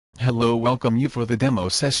Hello, welcome you for the demo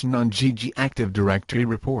session on JiJi Active Directory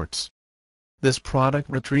Reports. This product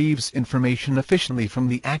retrieves information efficiently from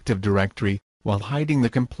the Active Directory, while hiding the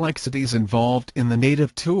complexities involved in the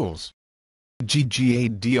native tools. JiJi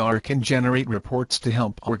ADR can generate reports to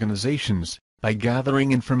help organizations, by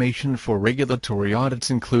gathering information for regulatory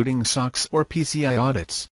audits including SOX or PCI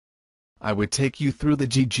audits. I would take you through the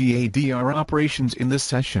JiJi ADR operations in this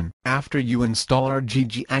session after you install our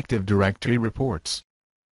JiJi Active Directory Reports.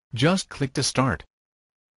 Just click to start.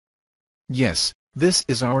 Yes, this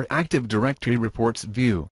is our Active Directory Reports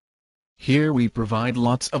view. Here we provide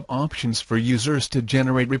lots of options for users to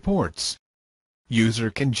generate reports.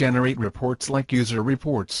 User can generate reports like user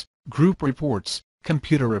reports, group reports,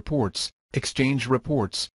 computer reports, exchange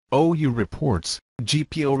reports, OU reports,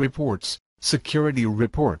 GPO reports, security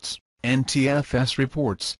reports, NTFS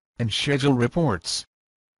reports, and schedule reports.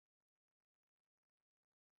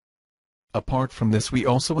 Apart from this, we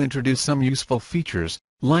also introduce some useful features,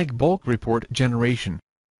 like bulk report generation,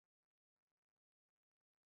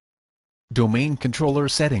 domain controller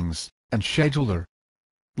settings, and scheduler.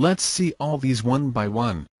 Let's see all these one by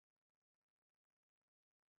one.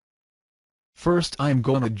 First, I'm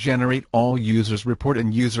going to generate all users report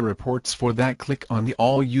and user reports. For that, click on the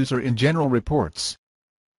all user in general reports.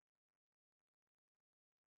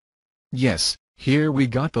 Yes, here we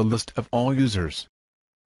got the list of all users.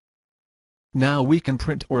 Now we can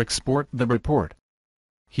print or export the report.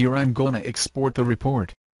 Here I'm gonna export the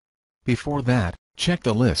report. Before that, check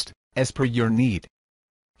the list, as per your need.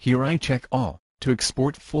 Here I check all, to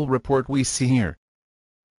export full report we see here.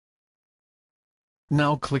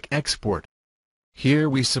 Now click Export. Here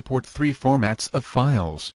we support 3 formats of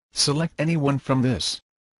files, select any one from this.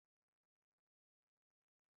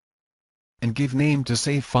 And give name to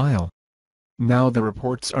save file. Now the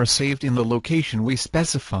reports are saved in the location we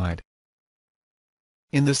specified.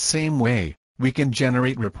 In the same way, we can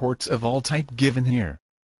generate reports of all type given here.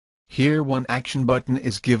 Here one action button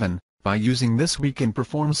is given. By using this we can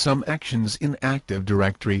perform some actions in Active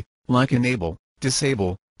Directory, like enable,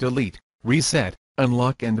 disable, delete, reset,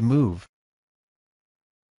 unlock and move.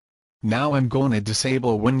 Now I'm going to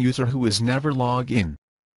disable one user who is never logged in.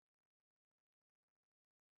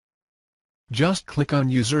 Just click on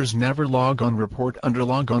Users Never Log On report under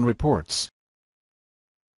Log On Reports.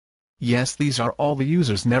 Yes, these are all the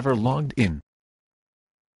users never logged in.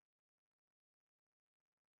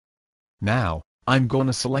 Now, I'm going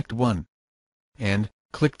to select one. And,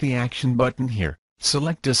 click the action button here,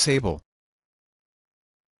 select Disable.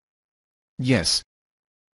 Yes.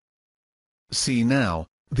 See now,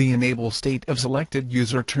 the enable state of selected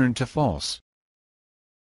user turned to false.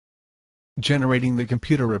 Generating the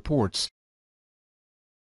computer reports,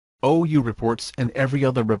 OU reports and every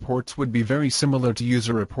other reports would be very similar to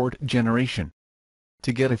user report generation.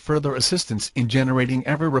 To get a further assistance in generating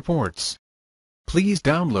every reports, please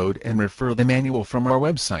download and refer the manual from our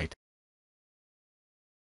website.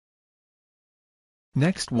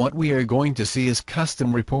 Next, what we are going to see is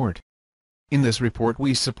custom report. In this report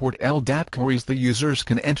we support Ldap queries. The users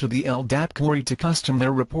can enter the Ldap query to custom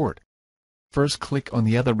their report. First, click on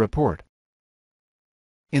the other report.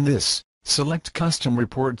 In this, select Custom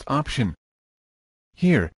Reports option.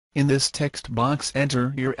 Here, in this text box,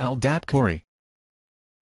 enter your Ldap query.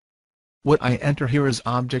 What I enter here is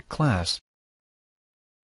object class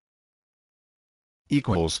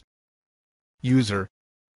equals user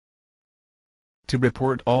to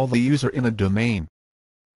report all the user in a domain,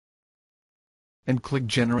 and click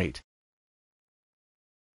Generate.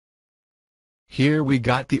 Here we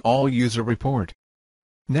got the all user report.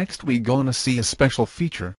 Next we gonna see a special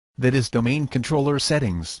feature, that is domain controller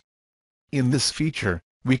settings. In this feature,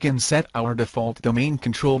 we can set our default domain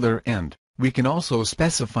controller and we can also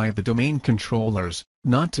specify the domain controllers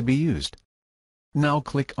not to be used. Now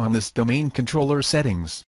click on this domain controller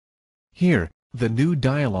settings. Here, the new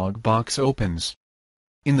dialog box opens.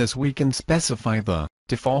 In this we can specify the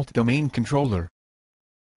default domain controller.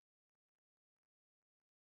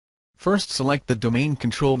 First, select the domain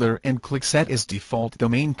controller and click Set as default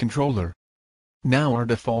domain controller. Now our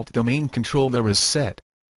default domain controller is set.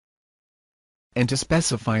 And to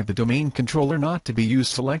specify the domain controller not to be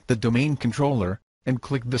used, select the domain controller, and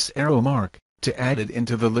click this arrow mark, to add it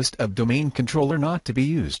into the list of domain controller not to be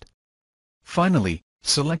used. Finally,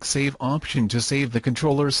 select Save option to save the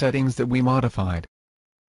controller settings that we modified.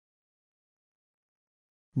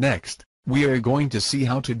 Next, we are going to see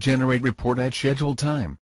how to generate report at scheduled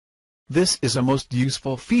time. This is a most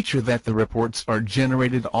useful feature that the reports are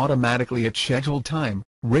generated automatically at scheduled time,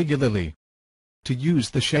 regularly. To use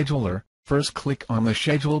the scheduler, first click on the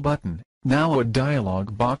Schedule button. Now a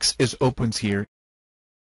dialog box opens here.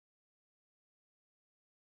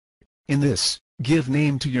 In this, give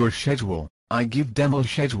name to your schedule. I give demo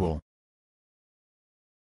schedule.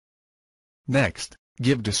 Next,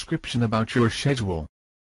 give description about your schedule.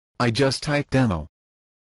 I just type demo.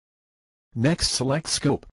 Next, select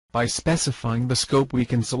scope. By specifying the scope, we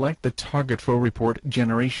can select the target for report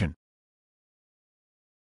generation.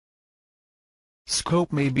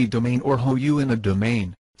 Scope may be domain or who in a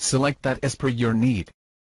domain. Select that as per your need.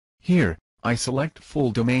 Here, I select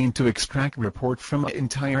full domain to extract report from an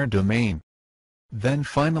entire domain. Then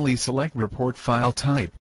finally select report file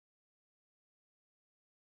type.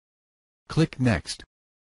 Click Next.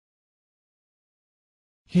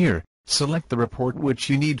 Here, select the report which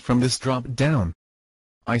you need from this drop-down.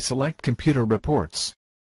 I select Computer Reports.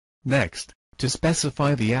 Next, to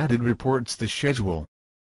specify the added reports, the schedule.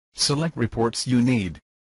 Select reports you need.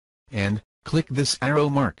 And, click this arrow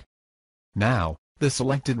mark. Now, the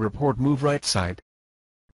selected report move right side.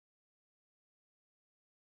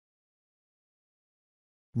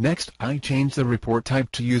 Next, I change the report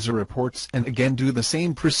type to user reports and again do the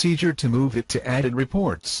same procedure to move it to added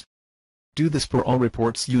reports. Do this for all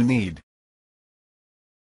reports you need.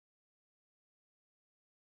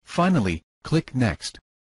 Finally, click Next.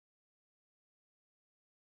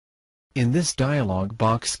 In this dialog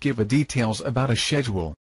box, give a details about a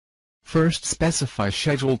schedule. First, specify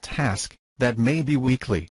schedule task, that may be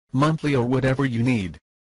weekly, monthly or whatever you need.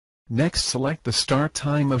 Next, select the start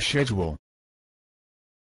time of schedule.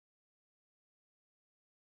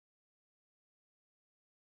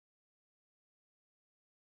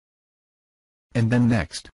 And then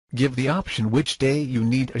next, give the option which day you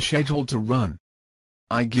need a schedule to run.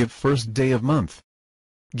 I give first day of month.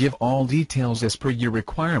 Give all details as per your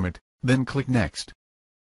requirement, then click Next.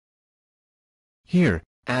 Here,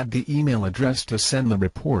 add the email address to send the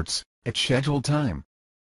reports, at scheduled time.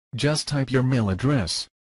 Just type your mail address.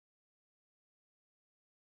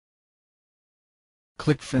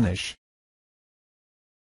 Click Finish.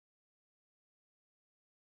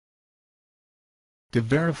 To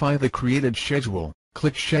verify the created schedule,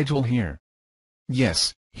 click Schedule here.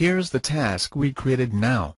 Yes, here's the task we created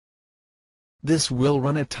now. This will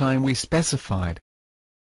run at time we specified.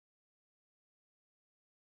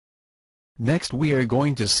 Next, we are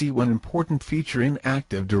going to see one important feature in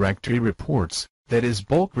Active Directory Reports, that is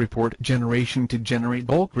bulk report generation, to generate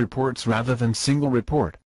bulk reports rather than single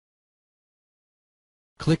report.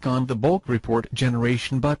 Click on the bulk report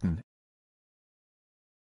generation button.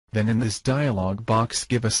 Then in this dialog box,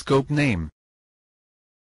 give a scope name.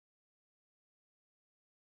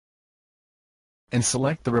 And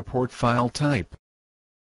select the report file type.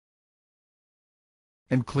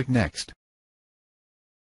 And click Next.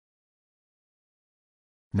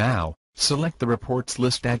 Now, select the reports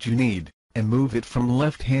list that you need, and move it from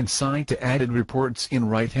left-hand side to added reports in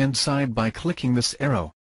right-hand side by clicking this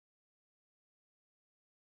arrow.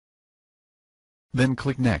 Then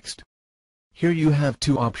click Next. Here you have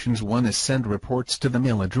two options. One is send reports to the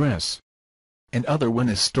mail address, and other one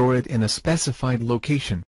is store it in a specified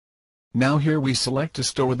location. Now here we select to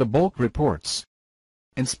store the bulk reports,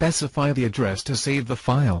 and specify the address to save the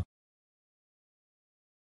file.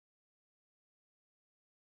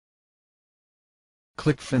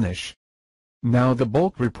 Click Finish. Now the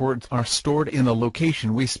bulk reports are stored in the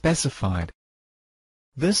location we specified.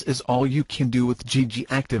 This is all you can do with JiJi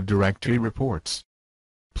Active Directory Reports.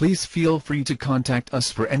 Please feel free to contact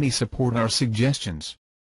us for any support or suggestions.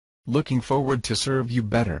 Looking forward to serve you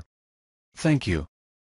better. Thank you.